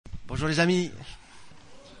Bonjour les amis.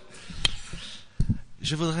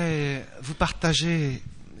 Je voudrais vous partager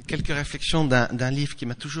quelques réflexions d'un livre qui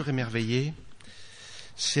m'a toujours émerveillé.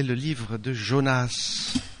 C'est le livre de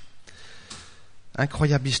Jonas.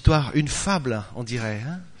 Incroyable histoire, une fable, on dirait,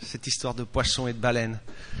 cette histoire de poissons et de baleines.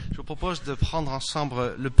 Je vous propose de prendre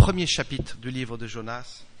ensemble le premier chapitre du livre de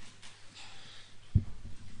Jonas.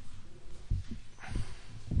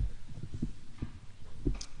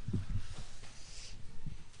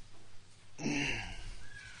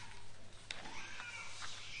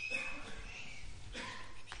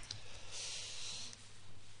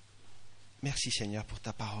 Merci Seigneur pour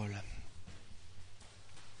ta parole.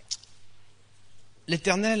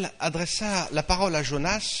 L'Éternel adressa la parole à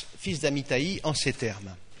Jonas, fils d'Amittai, en ces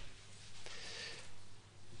termes.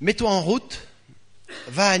 Mets-toi en route,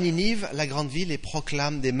 va à Ninive, la grande ville, et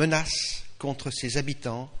proclame des menaces contre ses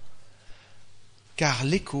habitants, car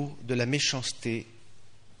l'écho de la méchanceté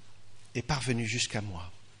est parvenu jusqu'à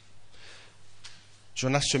moi.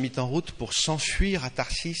 Jonas se mit en route pour s'enfuir à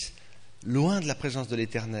Tarsis, loin de la présence de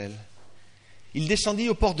l'Éternel. Il descendit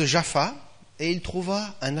au port de Jaffa et il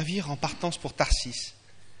trouva un navire en partance pour Tarsis.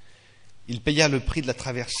 Il paya le prix de la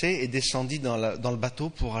traversée et descendit dans le bateau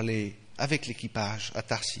pour aller avec l'équipage à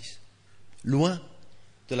Tarsis, loin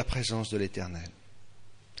de la présence de l'Éternel.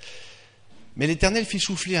 Mais l'Éternel fit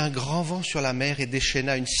souffler un grand vent sur la mer et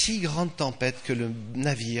déchaîna une si grande tempête que le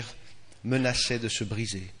navire menaçait de se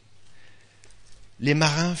briser. Les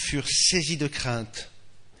marins furent saisis de crainte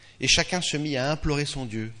et chacun se mit à implorer son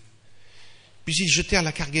Dieu. Puis ils jetèrent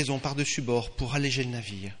la cargaison par-dessus bord pour alléger le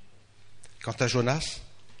navire. Quant à Jonas,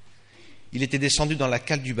 il était descendu dans la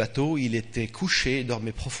cale du bateau, il était couché et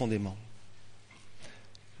dormait profondément.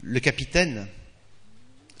 Le capitaine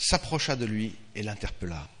s'approcha de lui et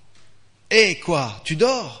l'interpella. « Eh quoi, tu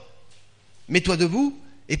dors ? Mets-toi debout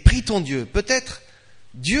et prie ton Dieu. Peut-être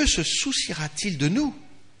Dieu se souciera-t-il de nous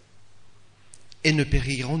et ne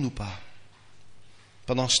périrons-nous pas ?»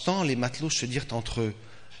 Pendant ce temps, les matelots se dirent entre eux,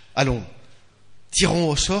 « Allons, tirons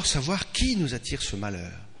au sort, savoir qui nous attire ce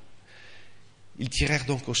malheur. » Ils tirèrent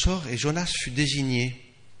donc au sort et Jonas fut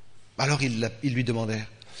désigné. Alors ils lui demandèrent,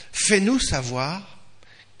 « Fais-nous savoir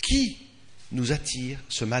qui nous attire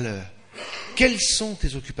ce malheur. Quelles sont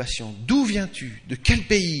tes occupations? D'où viens-tu? De quel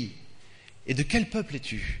pays? Et de quel peuple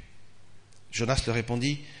es-tu » Jonas leur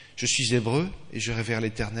répondit, « Je suis hébreu et je révère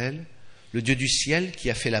l'Éternel, le Dieu du ciel qui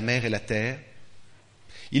a fait la mer et la terre. »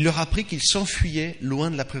 Il leur apprit qu'ils s'enfuyaient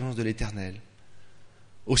loin de la présence de l'Éternel.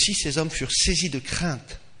 Aussi ces hommes furent saisis de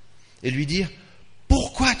crainte et lui dirent «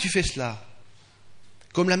 Pourquoi tu fais cela ?»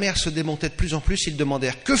 Comme la mer se démontait de plus en plus, ils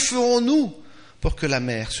demandèrent « Que ferons-nous pour que la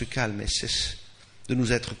mer se calme et cesse de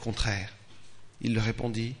nous être contraire ?» Il leur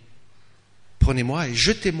répondit « Prenez-moi et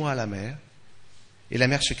jetez-moi à la mer, et la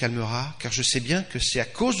mer se calmera, car je sais bien que c'est à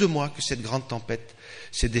cause de moi que cette grande tempête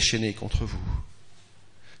s'est déchaînée contre vous. »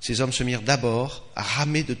 Ces hommes se mirent d'abord à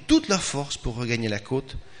ramer de toute leur force pour regagner la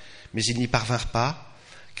côte, mais ils n'y parvinrent pas,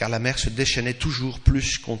 car la mer se déchaînait toujours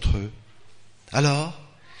plus contre eux. Alors,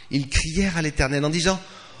 ils crièrent à l'Éternel en disant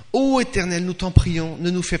 « Ô Éternel, nous t'en prions, ne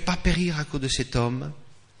nous fais pas périr à cause de cet homme,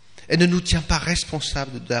 et ne nous tiens pas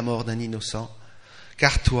responsables de la mort d'un innocent,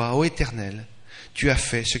 car toi, ô Éternel, tu as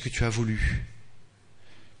fait ce que tu as voulu. »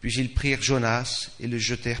 Puis ils prirent Jonas et le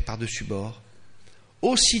jetèrent par-dessus bord.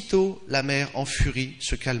 Aussitôt, la mer en furie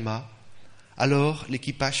se calma. Alors,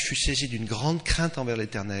 l'équipage fut saisi d'une grande crainte envers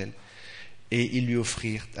l'Éternel, et ils lui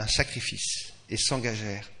offrirent un sacrifice et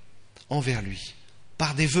s'engagèrent envers lui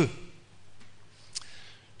par des vœux.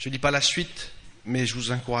 Je ne lis pas la suite, mais je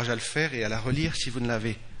vous encourage à le faire et à la relire si vous ne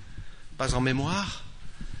l'avez pas en mémoire.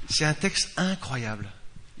 C'est un texte incroyable,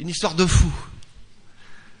 une histoire de fou.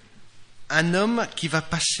 Un homme qui va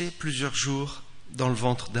passer plusieurs jours dans le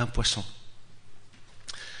ventre d'un poisson.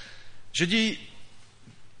 Je dis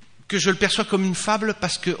que je le perçois comme une fable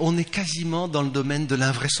parce qu'on est quasiment dans le domaine de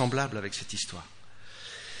l'invraisemblable avec cette histoire.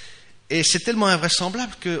 Et c'est tellement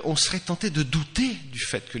invraisemblable qu'on serait tenté de douter du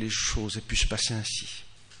fait que les choses aient pu se passer ainsi.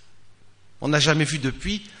 On n'a jamais vu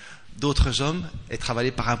depuis d'autres hommes être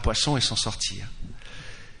avalés par un poisson et s'en sortir.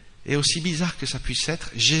 Et aussi bizarre que ça puisse être,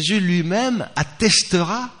 Jésus lui-même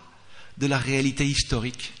attestera de la réalité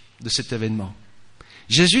historique de cet événement.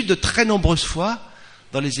 Jésus, de très nombreuses fois,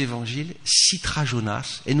 dans les évangiles, citera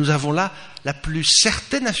Jonas, et nous avons là la plus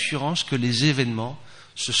certaine assurance que les événements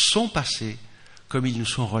se sont passés comme ils nous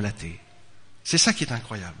sont relatés. C'est ça qui est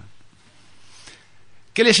incroyable.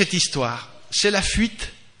 Quelle est cette histoire? C'est la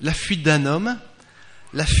fuite d'un homme,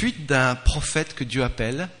 la fuite d'un prophète que Dieu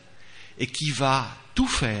appelle, et qui va tout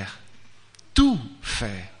faire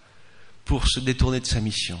pour se détourner de sa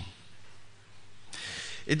mission.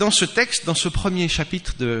 Et dans ce texte, dans ce premier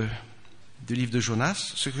chapitre du livre de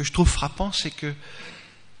Jonas, ce que je trouve frappant, c'est que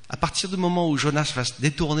à partir du moment où Jonas va se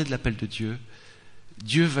détourner de l'appel de Dieu,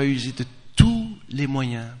 Dieu va user de tous les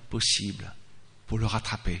moyens possibles pour le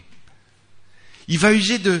rattraper. Il va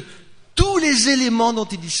user de tous les éléments dont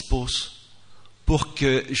il dispose pour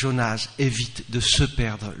que Jonas évite de se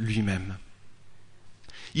perdre lui-même.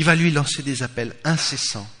 Il va lui lancer des appels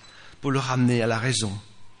incessants pour le ramener à la raison.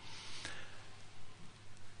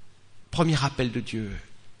 Premier appel de Dieu,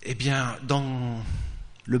 eh bien, dans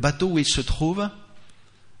le bateau où il se trouve,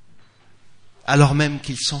 alors même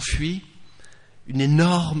qu'il s'enfuit, une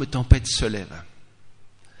énorme tempête se lève.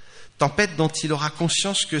 Tempête dont il aura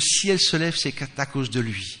conscience que si elle se lève, c'est à cause de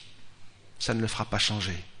lui. Ça ne le fera pas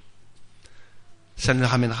changer. Ça ne le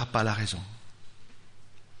ramènera pas à la raison.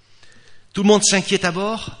 Tout le monde s'inquiète à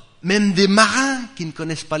bord, même des marins qui ne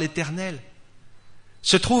connaissent pas l'Éternel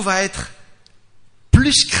se trouvent à être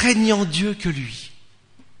plus craignant Dieu que lui.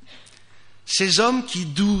 Ces hommes qui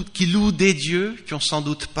louent des dieux, qui n'ont sans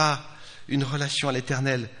doute pas une relation à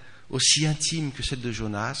l'Éternel aussi intime que celle de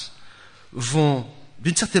Jonas, vont,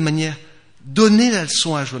 d'une certaine manière, donner la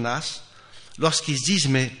leçon à Jonas lorsqu'ils se disent «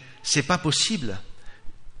 mais c'est pas possible,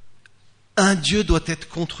 un Dieu doit être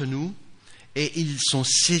contre nous » et ils sont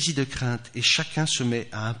saisis de crainte et chacun se met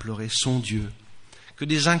à implorer son Dieu. Que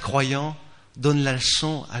des incroyants donnent la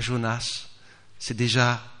leçon à Jonas, c'est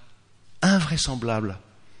déjà invraisemblable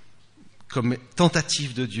comme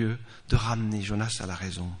tentative de Dieu de ramener Jonas à la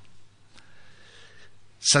raison.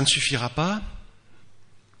 Ça ne suffira pas.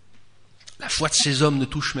 La foi de ces hommes ne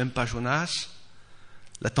touche même pas Jonas.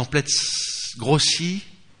 La tempête grossit.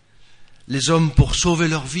 Les hommes, pour sauver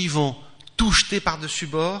leur vie, vont tout jeter par-dessus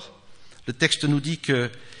bord. Le texte nous dit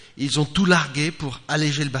qu'ils ont tout largué pour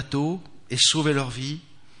alléger le bateau et sauver leur vie.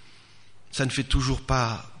 Ça ne fait toujours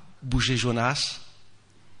pas bouger Jonas.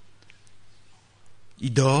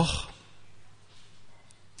 Il dort.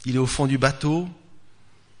 Il est au fond du bateau.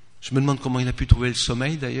 Je me demande comment il a pu trouver le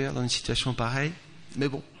sommeil, d'ailleurs, dans une situation pareille. Mais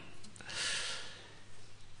bon.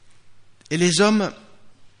 Et les hommes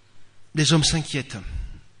s'inquiètent.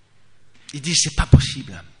 Ils disent, c'est pas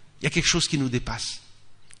possible. Il y a quelque chose qui nous dépasse.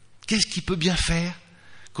 Qu'est-ce qui peut bien faire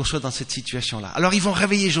qu'on soit dans cette situation-là? Alors ils vont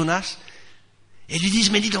réveiller Jonas et lui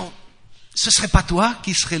disent, mais dis donc, ce serait pas toi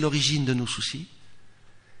qui serais l'origine de nos soucis?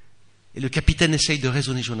 Et le capitaine essaye de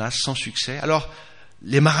raisonner Jonas sans succès. Alors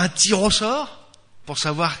les marins tirent au sort pour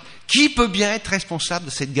savoir qui peut bien être responsable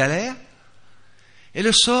de cette galère. Et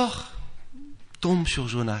le sort tombe sur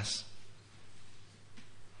Jonas.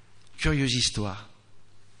 Curieuse histoire.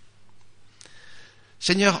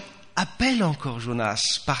 Seigneur, appelle encore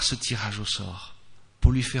Jonas par ce tirage au sort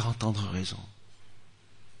pour lui faire entendre raison.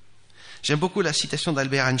 J'aime beaucoup la citation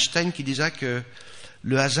d'Albert Einstein qui disait que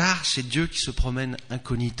le hasard, c'est Dieu qui se promène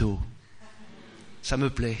incognito. Ça me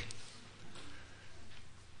plaît.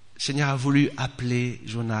 Le Seigneur a voulu appeler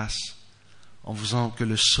Jonas en faisant que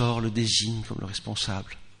le sort le désigne comme le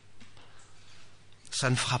responsable. Ça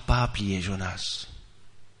ne fera pas plier Jonas.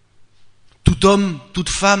 Tout homme, toute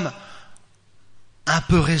femme, un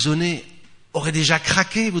peu raisonné, aurait déjà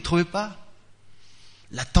craqué, vous ne trouvez pas?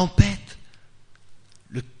 La tempête,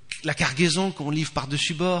 la cargaison qu'on livre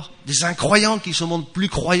par-dessus bord, des incroyants qui se montrent plus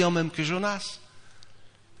croyants même que Jonas,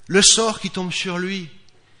 le sort qui tombe sur lui,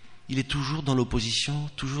 il est toujours dans l'opposition,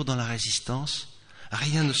 toujours dans la résistance,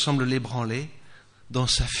 rien ne semble l'ébranler dans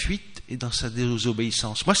sa fuite et dans sa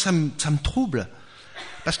désobéissance. Moi, ça me trouble,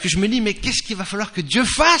 parce que je me dis, mais qu'est-ce qu'il va falloir que Dieu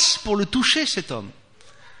fasse pour le toucher, cet homme,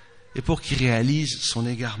 et pour qu'il réalise son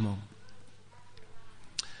égarement?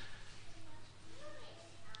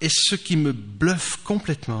 Et ce qui me bluffe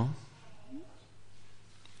complètement,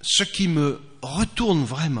 ce qui me retourne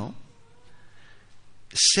vraiment,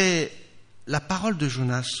 c'est la parole de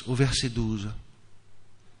Jonas au verset 12.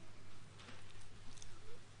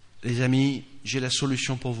 Les amis, j'ai la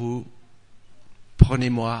solution pour vous.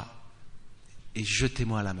 Prenez-moi et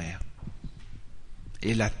jetez-moi à la mer.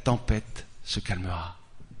 Et la tempête se calmera.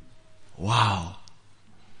 Waouh!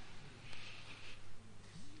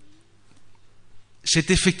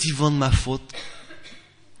 C'est effectivement de ma faute.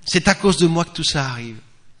 C'est à cause de moi que tout ça arrive.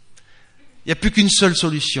 Il n'y a plus qu'une seule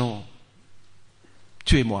solution.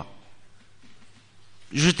 Tuez-moi.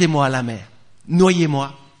 Jetez-moi à la mer.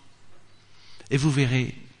 Noyez-moi. Et vous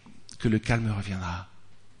verrez que le calme reviendra.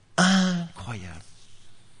 Incroyable.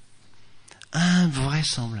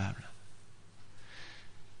 Invraisemblable.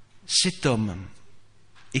 Cet homme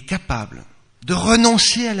est capable de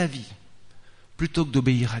renoncer à la vie plutôt que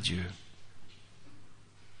d'obéir à Dieu.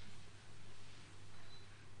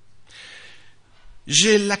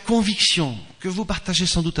 j'ai la conviction que vous partagez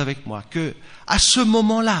sans doute avec moi que à ce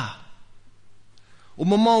moment-là, au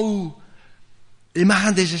moment où les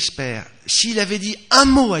marins désespèrent, s'il avait dit un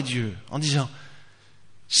mot à Dieu en disant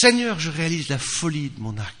 « Seigneur, je réalise la folie de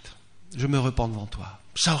mon acte, je me repens devant toi »,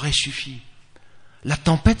 ça aurait suffi. La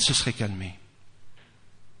tempête se serait calmée.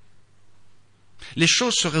 Les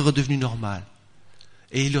choses seraient redevenues normales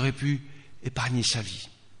et il aurait pu épargner sa vie.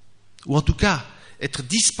 Ou en tout cas, être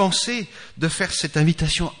dispensé de faire cette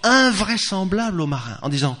invitation invraisemblable aux marins en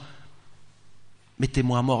disant «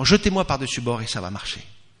 Mettez-moi à mort, jetez-moi par-dessus bord et ça va marcher ».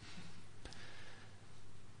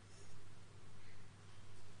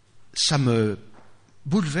 Ça me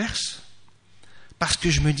bouleverse parce que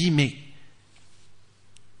je me dis, mais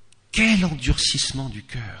quel endurcissement du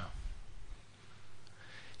cœur,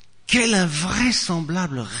 quelle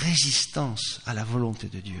invraisemblable résistance à la volonté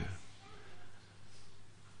de Dieu.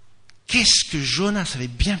 Qu'est-ce que Jonas avait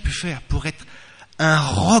bien pu faire pour être un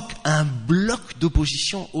roc, un bloc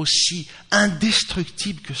d'opposition aussi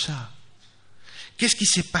indestructible que ça? Qu'est-ce qui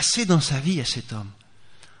s'est passé dans sa vie à cet homme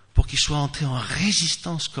pour qu'il soit entré en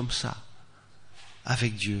résistance comme ça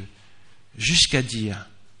avec Dieu, jusqu'à dire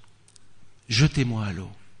 « Jetez-moi à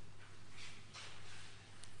l'eau ».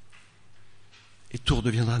 Et tout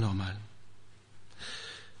redeviendra normal.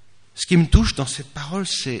 Ce qui me touche dans cette parole,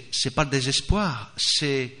 c'est pas le désespoir,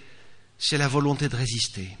 c'est la volonté de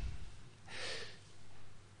résister.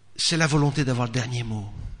 C'est la volonté d'avoir le dernier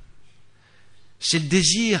mot. C'est le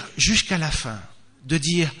désir, jusqu'à la fin, de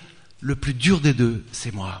dire le plus dur des deux,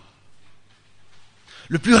 c'est moi.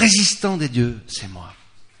 Le plus résistant des deux, c'est moi.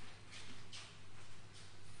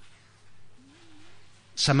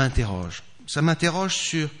 Ça m'interroge. Ça m'interroge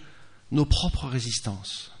sur nos propres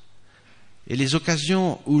résistances et les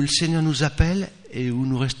occasions où le Seigneur nous appelle et où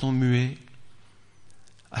nous restons muets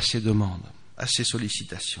à ses demandes, à ses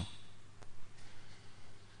sollicitations.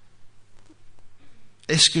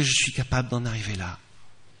 Est-ce que je suis capable d'en arriver là?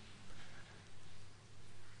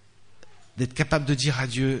 D'être capable de dire à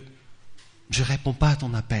Dieu, je ne réponds pas à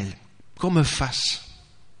ton appel, qu'on me fasse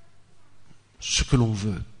ce que l'on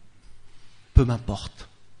veut, peu m'importe,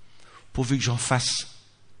 pourvu que j'en fasse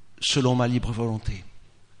selon ma libre volonté.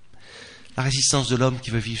 La résistance de l'homme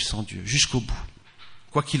qui veut vivre sans Dieu, jusqu'au bout,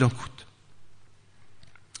 quoi qu'il en coûte.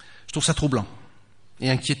 Je trouve ça troublant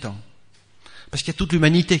et inquiétant, parce qu'il y a toute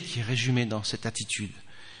l'humanité qui est résumée dans cette attitude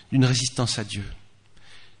d'une résistance à Dieu,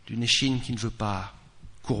 d'une échine qui ne veut pas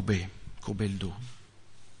courber le dos.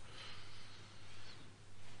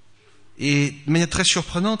 Et de manière très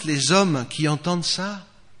surprenante, les hommes qui entendent ça,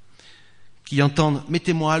 qui entendent «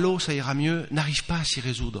 mettez-moi à l'eau, ça ira mieux », n'arrivent pas à s'y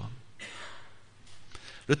résoudre.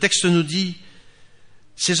 Le texte nous dit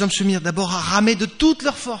 « ces hommes se mirent d'abord à ramer de toute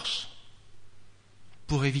leur force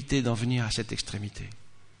pour éviter d'en venir à cette extrémité.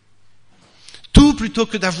 Tout plutôt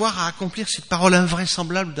que d'avoir à accomplir cette parole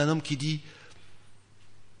invraisemblable d'un homme qui dit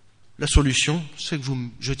 « la solution, c'est que vous me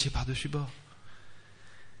jetiez par-dessus bord ».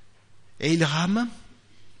 Et il rame,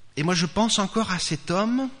 et moi je pense encore à cet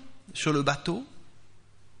homme sur le bateau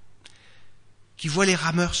qui voit les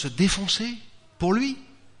rameurs se défoncer pour lui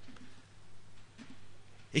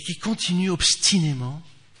et qui continue obstinément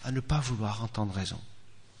à ne pas vouloir entendre raison.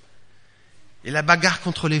 Et la bagarre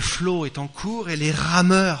contre les flots est en cours et les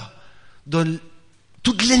rameurs donnent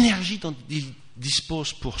toute l'énergie dont ils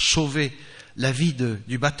disposent pour sauver la vie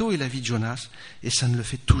du bateau et la vie de Jonas, et ça ne le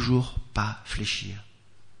fait toujours pas fléchir.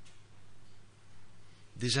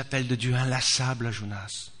 Des appels de Dieu inlassables à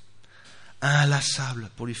Jonas, inlassables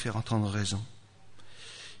pour lui faire entendre raison.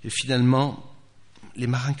 Et finalement, les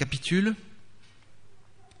marins capitulent.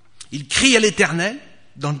 Ils crient à l'Éternel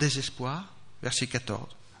dans le désespoir, verset 14.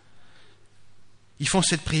 Ils font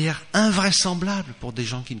cette prière invraisemblable pour des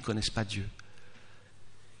gens qui ne connaissent pas Dieu.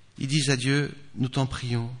 Ils disent à Dieu, nous t'en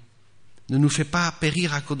prions, ne nous fais pas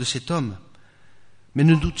périr à cause de cet homme, mais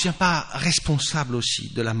ne nous tiens pas responsables aussi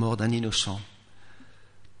de la mort d'un innocent.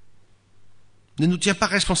 Ne nous tiens pas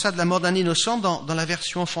responsables de la mort d'un innocent, dans la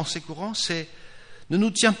version en français courant, c'est ne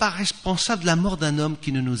nous tiens pas responsables de la mort d'un homme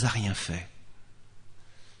qui ne nous a rien fait.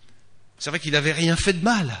 C'est vrai qu'il n'avait rien fait de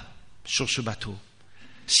mal sur ce bateau,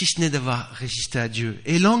 si ce n'est d'avoir résisté à Dieu.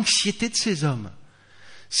 Et l'anxiété de ces hommes,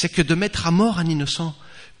 c'est que de mettre à mort un innocent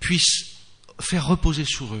puisse faire reposer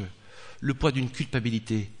sur eux le poids d'une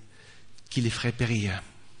culpabilité qui les ferait périr.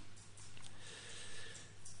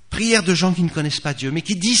 Prière de gens qui ne connaissent pas Dieu, mais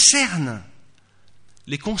qui discernent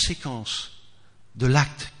les conséquences de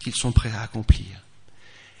l'acte qu'ils sont prêts à accomplir.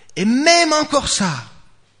 Et même encore ça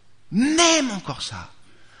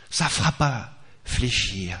ne fera pas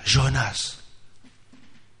fléchir Jonas.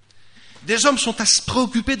 Des hommes sont à se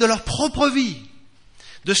préoccuper de leur propre vie,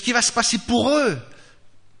 de ce qui va se passer pour eux,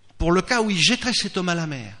 pour le cas où ils jetteraient cet homme à la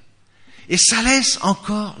mer. Et ça laisse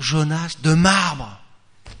encore Jonas de marbre.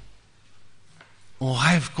 On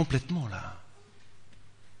rêve complètement là.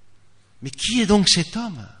 Mais qui est donc cet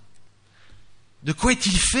homme? De quoi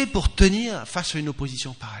est-il fait pour tenir face à une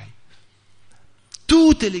opposition pareille?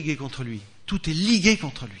 Tout est ligué contre lui. Tout est ligué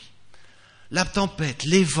contre lui. La tempête,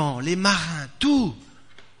 les vents, les marins, tout.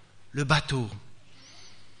 Le bateau.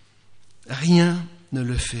 Rien ne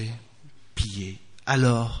le fait plier.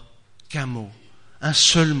 Alors qu'un mot, un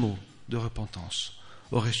seul mot de repentance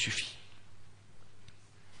aurait suffi.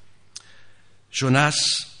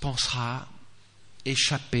 Jonas pensera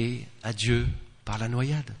échapper à Dieu par la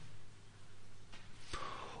noyade.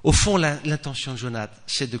 Au fond, l'intention de Jonas,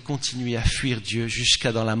 c'est de continuer à fuir Dieu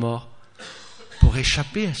jusqu'à dans la mort pour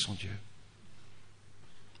échapper à son Dieu.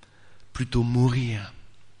 Plutôt mourir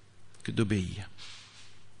que d'obéir.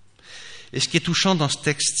 Et ce qui est touchant dans ce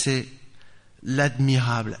texte, c'est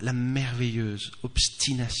l'admirable, la merveilleuse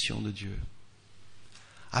obstination de Dieu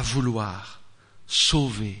à vouloir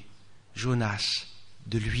sauver Jonas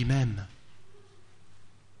de lui-même.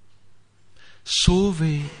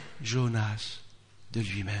 Sauver Jonas de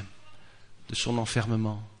lui-même, de son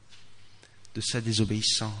enfermement, de sa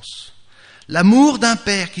désobéissance. L'amour d'un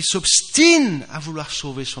père qui s'obstine à vouloir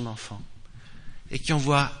sauver son enfant et qui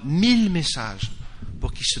envoie 1000 messages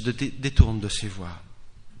pour qu'il se détourne de ses voies.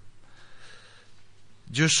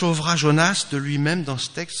 Dieu sauvera Jonas de lui-même dans ce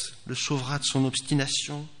texte, le sauvera de son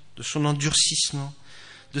obstination, de son endurcissement,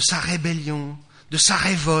 de sa rébellion, de sa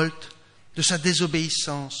révolte, de sa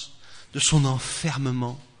désobéissance, de son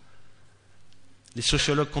enfermement. Les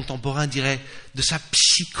sociologues contemporains diraient de sa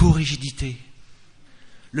psychorigidité.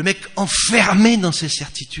 Le mec enfermé dans ses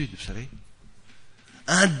certitudes, vous savez,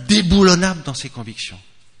 indéboulonnable dans ses convictions.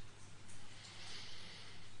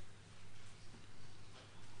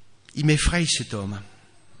 Il m'effraie cet homme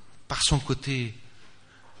par son côté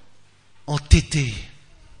entêté,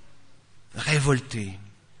 révolté.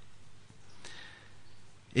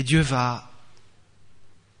 Et Dieu va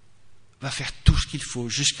faire tout ce qu'il faut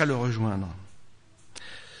jusqu'à le rejoindre.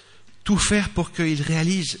 Tout faire pour qu'il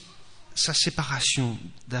réalise sa séparation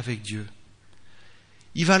d'avec Dieu.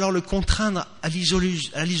 Il va alors le contraindre à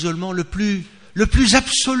l'isolement le plus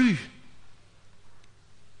absolu.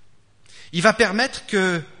 Il va permettre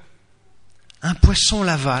que un poisson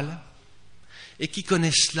l'avale et qu'il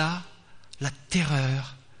connaisse là la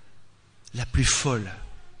terreur la plus folle,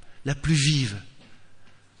 la plus vive,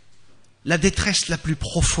 la détresse la plus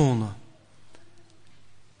profonde.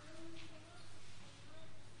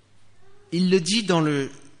 Il le dit dans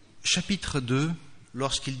le chapitre 2,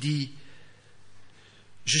 lorsqu'il dit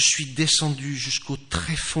 « Je suis descendu jusqu'au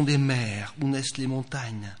tréfonds des mers où naissent les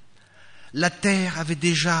montagnes. La terre avait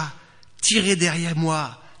déjà tiré derrière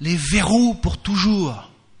moi les verrous pour toujours. »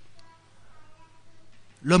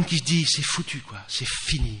 L'homme qui se dit « C'est foutu, quoi, c'est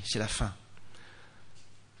fini, c'est la fin. »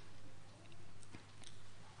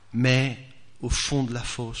 Mais au fond de la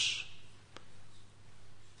fosse,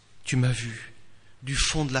 tu m'as vu. Du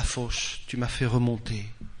fond de la fosse, tu m'as fait remonter.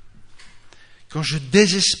 Quand je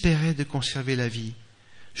désespérais de conserver la vie,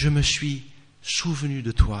 je me suis souvenu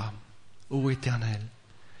de toi, ô Éternel.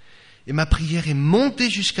 Et ma prière est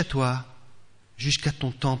montée jusqu'à toi, jusqu'à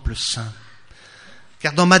ton temple saint.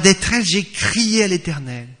 Car dans ma détresse, j'ai crié à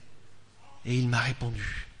l'Éternel, et il m'a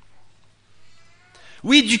répondu.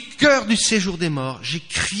 Oui, du cœur du séjour des morts, j'ai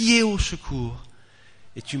crié au secours,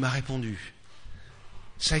 et tu m'as répondu.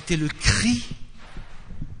 Ça a été le cri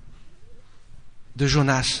de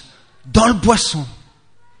Jonas dans le poisson,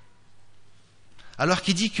 alors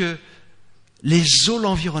qu'il dit que les eaux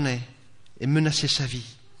l'environnaient et menaçaient sa vie.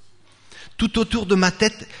 Tout autour de ma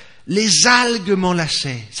tête, les algues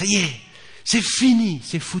m'enlaçaient. Ça y est, c'est fini,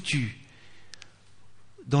 c'est foutu.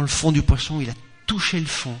 Dans le fond du poisson, il a touché le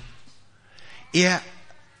fond. Et à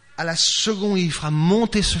la seconde, il fera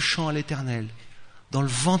monter ce chant à l'Éternel dans le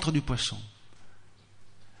ventre du poisson.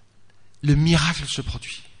 Le miracle se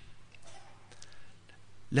produit.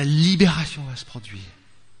 La libération va se produire.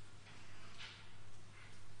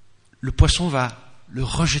 Le poisson va le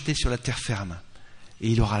rejeter sur la terre ferme et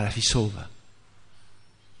il aura la vie sauve.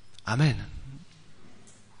 Amen.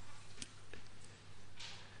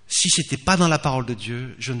 Si ce n'était pas dans la parole de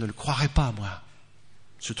Dieu, je ne le croirais pas, moi,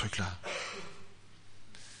 ce truc-là.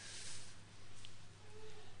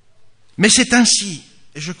 Mais c'est ainsi,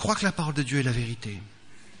 et je crois que la parole de Dieu est la vérité.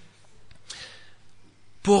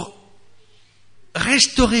 Pour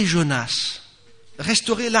restaurer Jonas,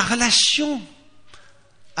 restaurer la relation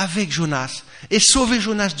avec Jonas et sauver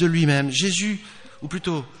Jonas de lui-même, Jésus, ou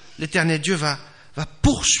plutôt l'Éternel Dieu va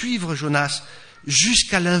poursuivre Jonas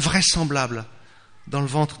jusqu'à l'invraisemblable dans le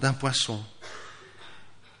ventre d'un poisson.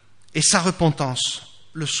 Et sa repentance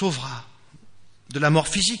le sauvera de la mort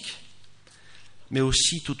physique, mais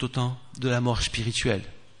aussi tout autant de la mort spirituelle.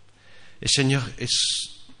 Et le Seigneur est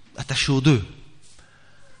attaché aux deux.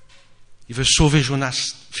 Il veut sauver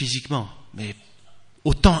Jonas physiquement, mais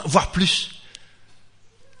autant, voire plus,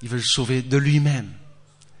 il veut le sauver de lui-même.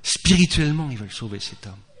 Spirituellement, il veut le sauver, cet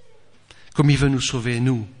homme. Comme il veut nous sauver,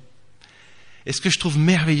 nous. Et ce que je trouve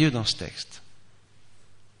merveilleux dans ce texte,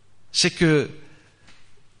 c'est que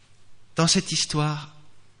dans cette histoire,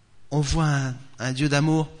 on voit un Dieu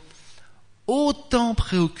d'amour autant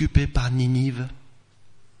préoccupé par Ninive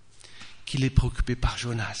qu'il est préoccupé par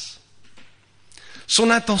Jonas. Son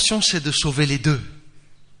intention, c'est de sauver les deux.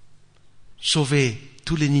 Sauver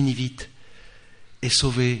tous les Ninivites et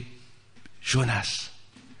sauver Jonas.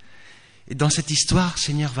 Et dans cette histoire, le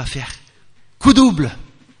Seigneur va faire coup double.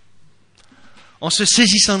 En se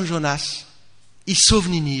saisissant de Jonas, il sauve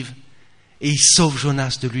Ninive et il sauve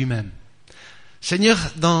Jonas de lui-même. Le Seigneur,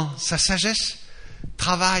 dans sa sagesse,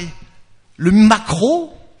 travaille le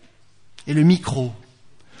macro et le micro,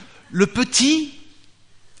 le petit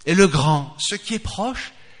et le grand, ce qui est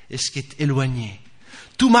proche et ce qui est éloigné.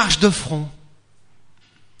 Tout marche de front.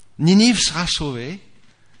 Ninive sera sauvé,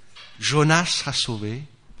 Jonas sera sauvé.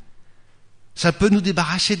 Ça peut nous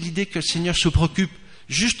débarrasser de l'idée que le Seigneur se préoccupe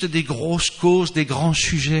juste des grosses causes, des grands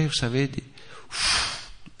sujets, vous savez, des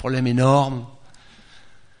problèmes énormes.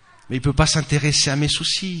 Mais il ne peut pas s'intéresser à mes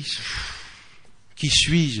soucis. Qui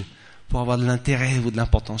suis-je pour avoir de l'intérêt ou de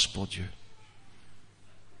l'importance pour Dieu?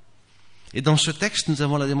 Et dans ce texte, nous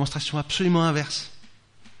avons la démonstration absolument inverse.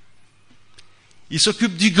 Il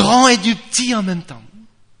s'occupe du grand et du petit en même temps.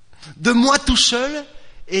 De moi tout seul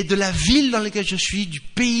et de la ville dans laquelle je suis, du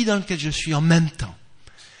pays dans lequel je suis en même temps.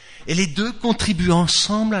 Et les deux contribuent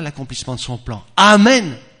ensemble à l'accomplissement de son plan.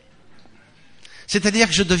 Amen. C'est-à-dire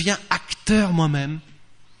que je deviens acteur moi-même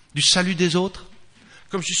du salut des autres,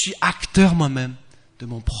 comme je suis acteur moi-même de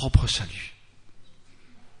mon propre salut.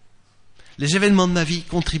 Les événements de ma vie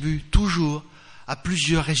contribuent toujours à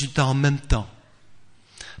plusieurs résultats en même temps.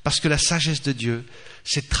 Parce que la sagesse de Dieu,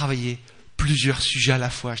 c'est de travailler plusieurs sujets à la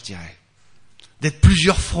fois, je dirais. D'être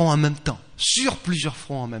plusieurs fronts en même temps, sur plusieurs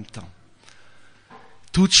fronts en même temps.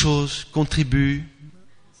 Toutes choses contribuent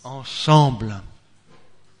ensemble.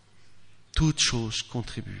 Toutes choses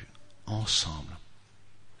contribuent ensemble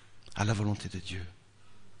à la volonté de Dieu.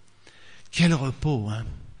 Quel repos, hein?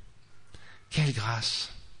 Quelle grâce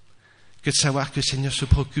que de savoir que le Seigneur se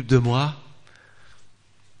préoccupe de moi,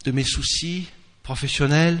 de mes soucis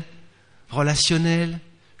professionnels, relationnels,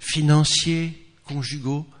 financiers,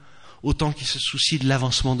 conjugaux, autant qu'il se soucie de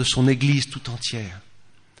l'avancement de son Église tout entière.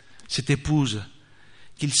 Cette épouse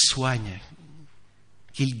qu'il soigne,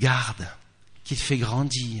 qu'il garde, qu'il fait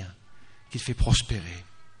grandir, qu'il fait prospérer.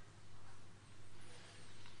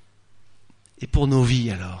 Et pour nos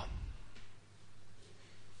vies alors,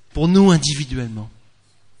 pour nous individuellement,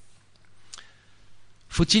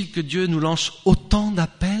 faut-il que Dieu nous lance autant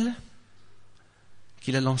d'appels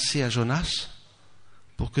qu'il a lancés à Jonas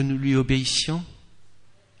pour que nous lui obéissions?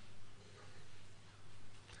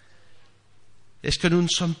 Est-ce que nous ne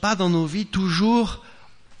sommes pas dans nos vies toujours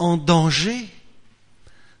en danger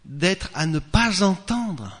d'être à ne pas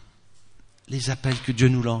entendre les appels que Dieu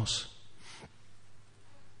nous lance?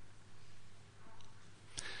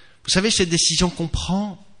 Vous savez, ces décisions qu'on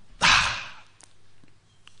prend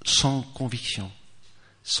sans conviction,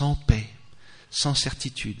 sans paix, sans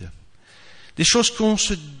certitude. Des choses qu'on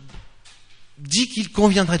se dit qu'il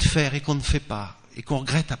conviendrait de faire et qu'on ne fait pas, et qu'on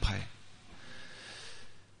regrette après.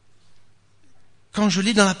 Quand je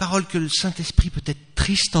lis dans la parole que le Saint-Esprit peut être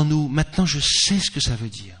triste en nous, maintenant je sais ce que ça veut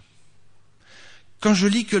dire. Quand je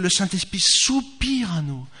lis que le Saint-Esprit soupire en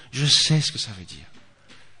nous, je sais ce que ça veut dire.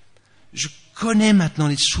 Je connais maintenant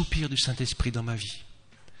les soupirs du Saint-Esprit dans ma vie.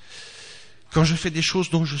 Quand je fais des choses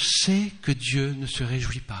dont je sais que Dieu ne se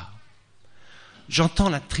réjouit pas, j'entends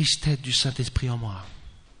la tristesse du Saint-Esprit en moi.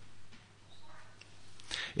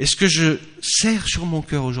 Et ce que je serre sur mon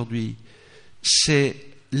cœur aujourd'hui, c'est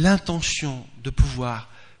l'intention de pouvoir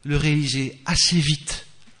le réaliser assez vite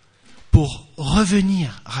pour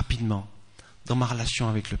revenir rapidement dans ma relation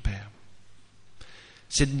avec le Père.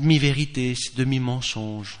 Ces demi-vérités, ces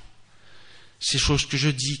demi-mensonges, ces choses que je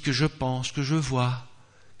dis, que je pense, que je vois,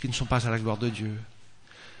 qui ne sont pas à la gloire de Dieu,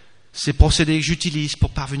 ces procédés que j'utilise pour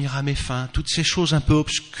parvenir à mes fins, toutes ces choses un peu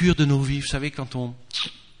obscures de nos vies, vous savez, quand on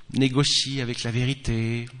négocie avec la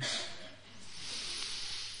vérité,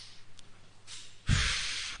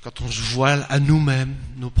 quand on se voile à nous-mêmes,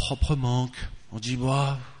 nos propres manques, on dit,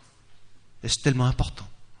 est-ce tellement important?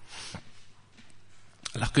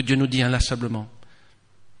 Alors que Dieu nous dit inlassablement,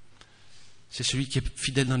 c'est celui qui est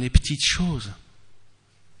fidèle dans les petites choses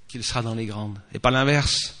qu'il sera dans les grandes, et pas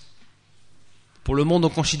l'inverse. Pour le monde, on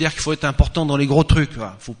considère qu'il faut être important dans les gros trucs. Il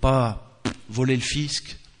ne faut pas voler le fisc,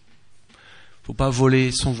 il ne faut pas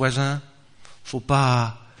voler son voisin, il ne faut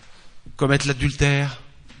pas commettre l'adultère.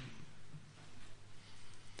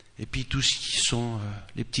 Et puis tout ce qui sont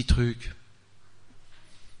les petits trucs,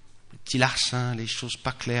 les petits larcins, les choses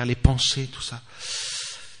pas claires, les pensées, tout ça.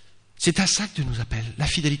 C'est à ça que Dieu nous appelle, la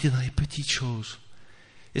fidélité dans les petites choses.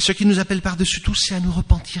 Et ce qui nous appelle par-dessus tout, c'est à nous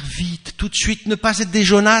repentir vite, tout de suite, ne pas être des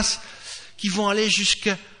Jonas qui vont aller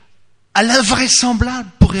jusqu'à l'invraisemblable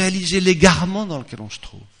pour réaliser l'égarement dans lequel on se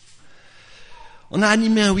trouve. On a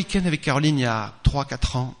animé un week-end avec Caroline il y a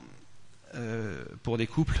 3-4 ans pour des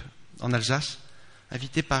couples en Alsace,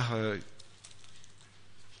 invité par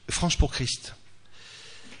France pour Christ.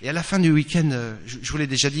 Et à la fin du week-end, je vous l'ai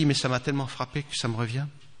déjà dit, mais ça m'a tellement frappé que ça me revient.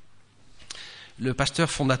 Le pasteur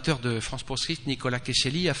fondateur de France pour Christ, Nicolas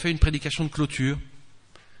Kesselli, a fait une prédication de clôture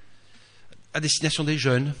à destination des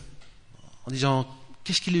jeunes, en disant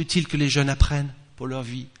qu'est-ce qu'il est utile que les jeunes apprennent pour leur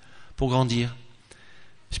vie, pour grandir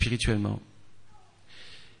spirituellement.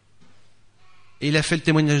 Et il a fait le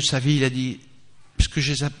témoignage de sa vie, il a dit ce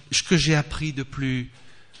que j'ai appris de plus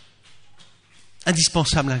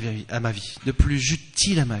indispensable à ma vie, de plus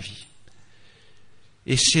utile à ma vie.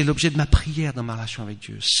 Et c'est l'objet de ma prière dans ma relation avec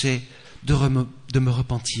Dieu, c'est de me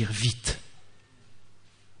repentir vite.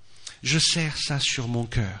 Je serre ça sur mon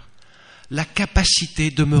cœur, la capacité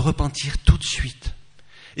de me repentir tout de suite.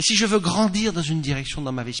 Et si je veux grandir dans une direction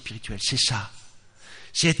dans ma vie spirituelle, c'est ça.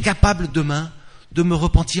 C'est être capable demain de me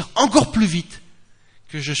repentir encore plus vite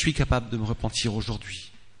que je suis capable de me repentir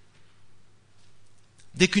aujourd'hui.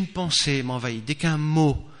 Dès qu'une pensée m'envahit, dès qu'un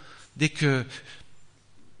mot, dès que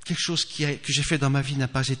quelque chose que j'ai fait dans ma vie n'a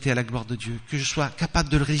pas été à la gloire de Dieu, que je sois capable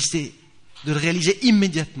de le réaliser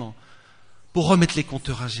immédiatement pour remettre les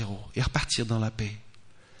compteurs à zéro et repartir dans la paix.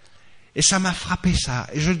 Et ça m'a frappé ça,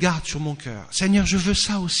 et je le garde sur mon cœur. Seigneur, je veux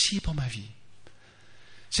ça aussi pour ma vie.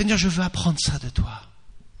 Seigneur, je veux apprendre ça de toi.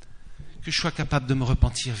 Que je sois capable de me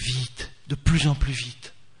repentir vite, de plus en plus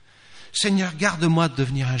vite. Seigneur, garde-moi de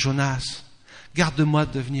devenir un Jonas. Garde-moi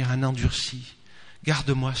de devenir un endurci.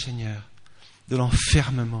 Garde-moi, Seigneur, de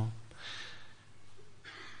l'enfermement.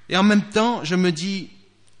 Et en même temps, je me dis,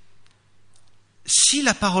 si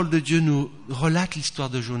la parole de Dieu nous relate l'histoire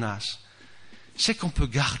de Jonas, c'est qu'on peut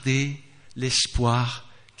garder l'espoir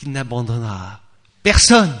qu'il n'abandonnera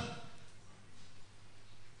personne.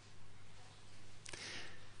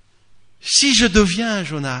 Si je deviens un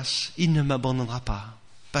Jonas, il ne m'abandonnera pas,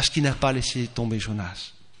 parce qu'il n'a pas laissé tomber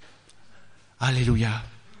Jonas. Alléluia.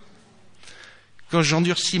 Quand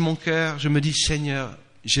j'endurcis mon cœur, je me dis, Seigneur,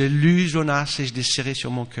 j'ai lu Jonas et je l'ai serré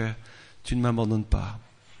sur mon cœur. Tu ne m'abandonnes pas.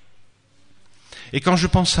 Et quand je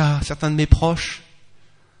pense à certains de mes proches,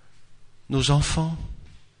 nos enfants,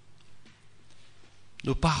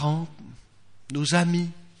 nos parents, nos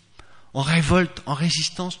amis, en révolte, en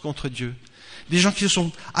résistance contre Dieu, des gens qui se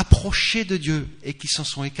sont approchés de Dieu et qui s'en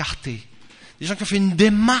sont écartés, des gens qui ont fait une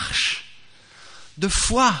démarche de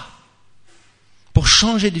foi pour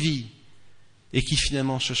changer de vie et qui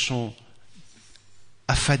finalement se sont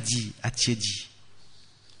affadis, attiédis,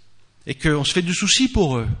 et qu'on se fait du souci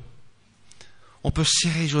pour eux. On peut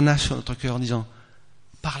serrer Jonas sur notre cœur en disant,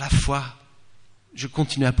 par la foi, je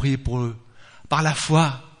continue à prier pour eux. Par la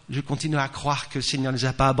foi, je continue à croire que le Seigneur ne les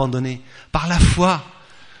a pas abandonnés. Par la foi,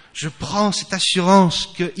 je prends cette assurance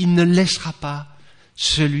qu'il ne laissera pas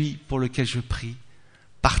celui pour lequel je prie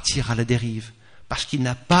partir à la dérive, parce qu'il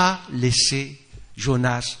n'a pas laissé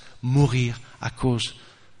Jonas mourir à cause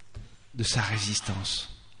de sa résistance,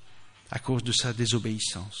 à cause de sa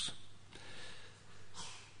désobéissance.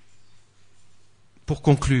 Pour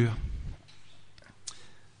conclure,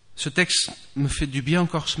 ce texte me fait du bien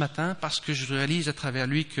encore ce matin parce que je réalise à travers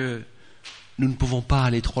lui que nous ne pouvons pas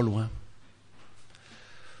aller trop loin.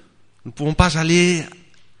 Nous ne pouvons pas aller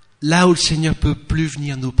là où le Seigneur peut plus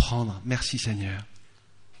venir nous prendre. Merci Seigneur.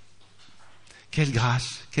 Quelle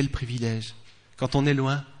grâce, quel privilège. Quand on est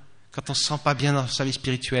loin, quand on ne se sent pas bien dans sa vie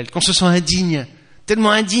spirituelle, qu'on se sent indigne,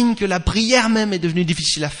 tellement indigne que la prière même est devenue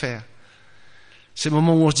difficile à faire. C'est le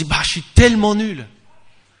moment où on se dit, je suis tellement nul.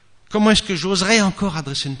 Comment est-ce que j'oserais encore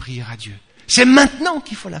adresser une prière à Dieu? C'est maintenant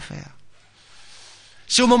qu'il faut la faire.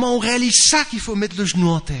 C'est au moment où on réalise ça qu'il faut mettre le genou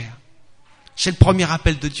en terre. C'est le premier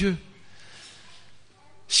appel de Dieu.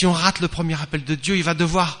 Si on rate le premier appel de Dieu, il va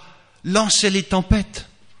devoir lancer les tempêtes.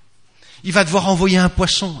 Il va devoir envoyer un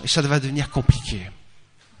poisson et ça va devenir compliqué.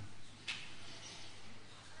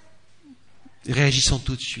 Réagissons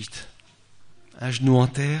tout de suite un genou en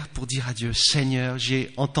terre pour dire à Dieu, Seigneur,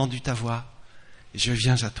 j'ai entendu ta voix, et je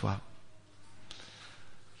viens à toi.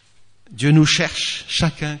 Dieu nous cherche,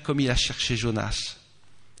 chacun comme il a cherché Jonas,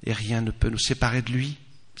 et rien ne peut nous séparer de lui.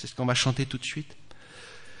 C'est ce qu'on va chanter tout de suite.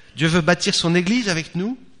 Dieu veut bâtir son Église avec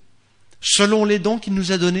nous, selon les dons qu'il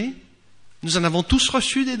nous a donnés. Nous en avons tous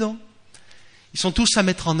reçu des dons. Ils sont tous à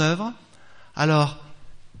mettre en œuvre. Alors,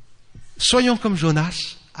 soyons comme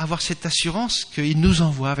Jonas, avoir cette assurance qu'il nous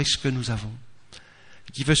envoie avec ce que nous avons,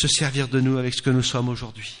 qu'il veut se servir de nous avec ce que nous sommes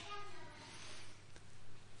aujourd'hui.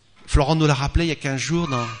 Florent nous l'a rappelé il y a 15 jours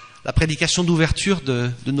dans la prédication d'ouverture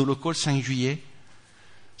de nos locaux le 5 juillet.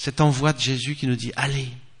 Cet envoi de Jésus qui nous dit,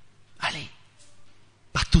 allez,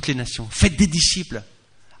 par toutes les nations, faites des disciples.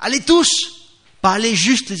 Allez tous, pas aller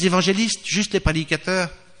juste les évangélistes, juste les prédicateurs,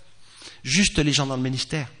 juste les gens dans le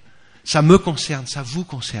ministère. Ça me concerne, ça vous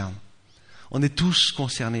concerne. On est tous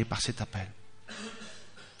concernés par cet appel.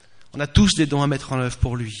 On a tous des dons à mettre en œuvre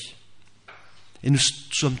pour lui. Et nous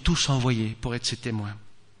sommes tous envoyés pour être ses témoins.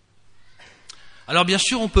 Alors bien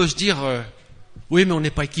sûr, on peut se dire, oui, mais on n'est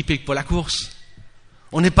pas équipé pour la course.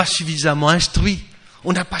 On n'est pas suffisamment instruit.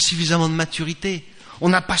 On n'a pas suffisamment de maturité. On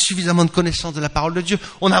n'a pas suffisamment de connaissance de la parole de Dieu.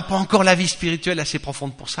 On n'a pas encore la vie spirituelle assez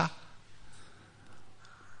profonde pour ça.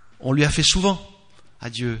 On lui a fait souvent, à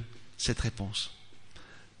Dieu, cette réponse.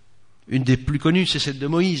 Une des plus connues, c'est celle de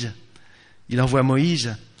Moïse. Il envoie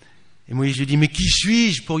Moïse, et Moïse lui dit, mais qui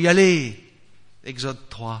suis-je pour y aller? Exode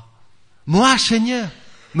 3. Moi, Seigneur.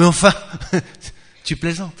 Mais enfin, tu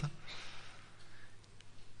plaisantes.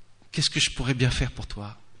 Qu'est-ce que je pourrais bien faire pour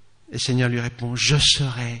toi? Et le Seigneur lui répond, je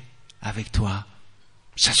serai avec toi.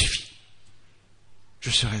 Ça suffit. Je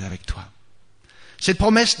serai avec toi. Cette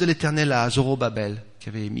promesse de l'Éternel à Zorobabel, qui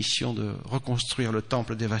avait mission de reconstruire le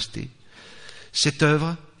temple dévasté, cette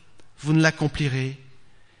œuvre, vous ne l'accomplirez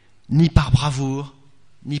ni par bravoure,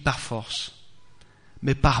 ni par force,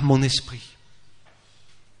 mais par mon esprit.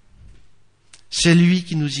 C'est lui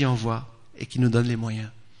qui nous y envoie et qui nous donne les moyens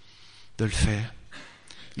de le faire.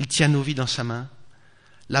 Il tient nos vies dans sa main.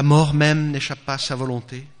 La mort même n'échappe pas à sa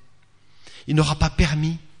volonté. Il n'aura pas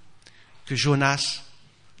permis que Jonas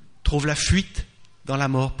trouve la fuite dans la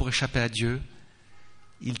mort pour échapper à Dieu.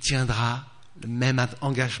 Il tiendra le même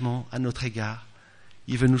engagement à notre égard.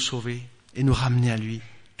 Il veut nous sauver et nous ramener à lui,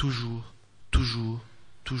 toujours, toujours,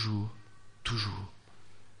 toujours, toujours.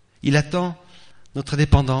 Il attend notre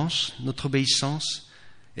dépendance, notre obéissance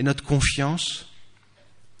et notre confiance.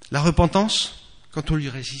 La repentance, quand on lui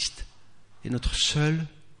résiste, est notre seul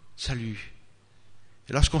salut.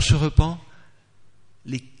 Et lorsqu'on se repent,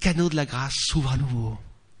 les canaux de la grâce s'ouvrent à nouveau.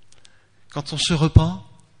 Quand on se repent,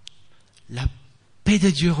 la paix de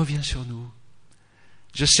Dieu revient sur nous.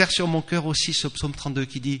 Je serre sur mon cœur aussi ce psaume 32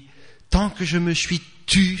 qui dit « Tant que je me suis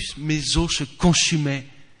tu, mes os se consumaient,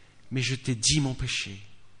 mais je t'ai dit mon péché,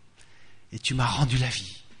 et tu m'as rendu la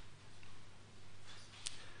vie. »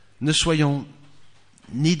 Ne soyons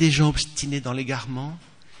ni des gens obstinés dans l'égarement,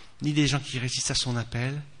 ni des gens qui résistent à son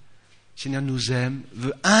appel. Le Seigneur nous aime,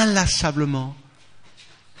 veut inlassablement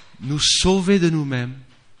nous sauver de nous-mêmes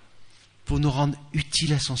pour nous rendre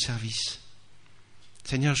utiles à son service.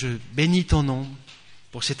 Seigneur, je bénis ton nom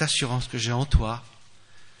pour cette assurance que j'ai en toi,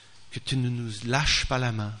 que tu ne nous lâches pas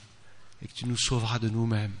la main et que tu nous sauveras de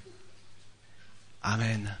nous-mêmes.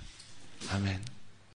 Amen. Amen.